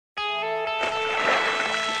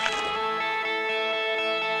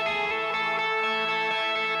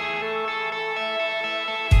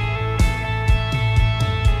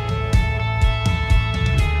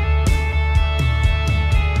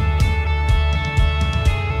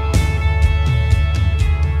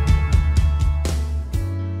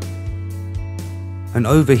An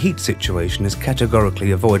overheat situation is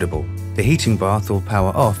categorically avoidable. The heating bath will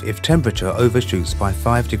power off if temperature overshoots by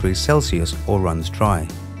 5 degrees Celsius or runs dry.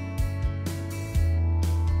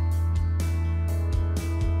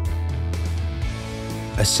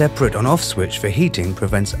 A separate on-off switch for heating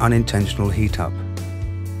prevents unintentional heat up.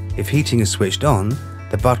 If heating is switched on,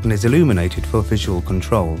 the button is illuminated for visual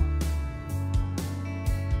control.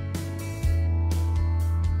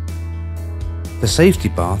 The safety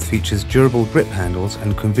bath features durable grip handles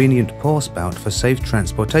and convenient pour spout for safe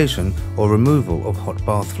transportation or removal of hot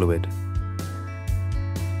bath fluid.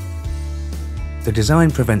 The design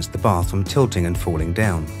prevents the bath from tilting and falling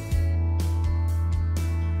down.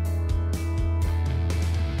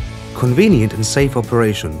 Convenient and safe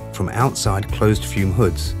operation from outside closed fume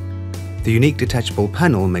hoods. The unique detachable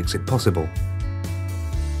panel makes it possible.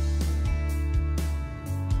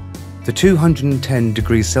 The 210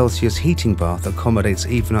 degrees Celsius heating bath accommodates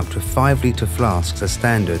even up to 5-litre flasks as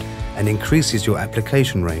standard and increases your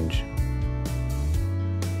application range.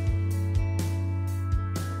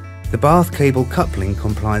 The bath cable coupling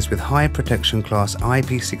complies with high protection class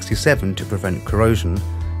IP67 to prevent corrosion,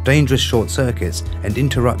 dangerous short circuits and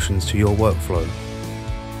interruptions to your workflow.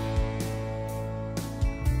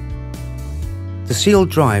 The sealed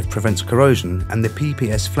drive prevents corrosion and the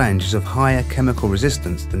PPS flange is of higher chemical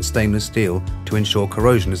resistance than stainless steel to ensure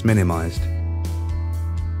corrosion is minimized.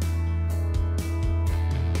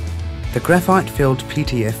 The graphite-filled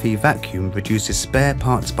PTFE vacuum reduces spare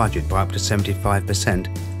parts budget by up to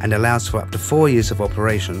 75% and allows for up to 4 years of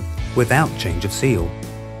operation without change of seal.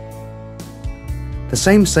 The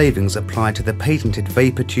same savings apply to the patented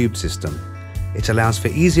vapor tube system. It allows for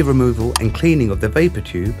easy removal and cleaning of the vapor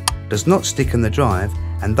tube, does not stick in the drive,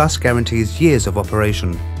 and thus guarantees years of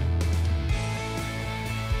operation.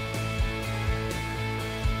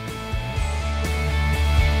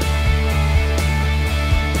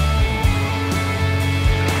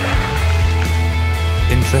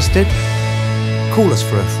 Interested? Call us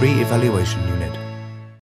for a free evaluation unit.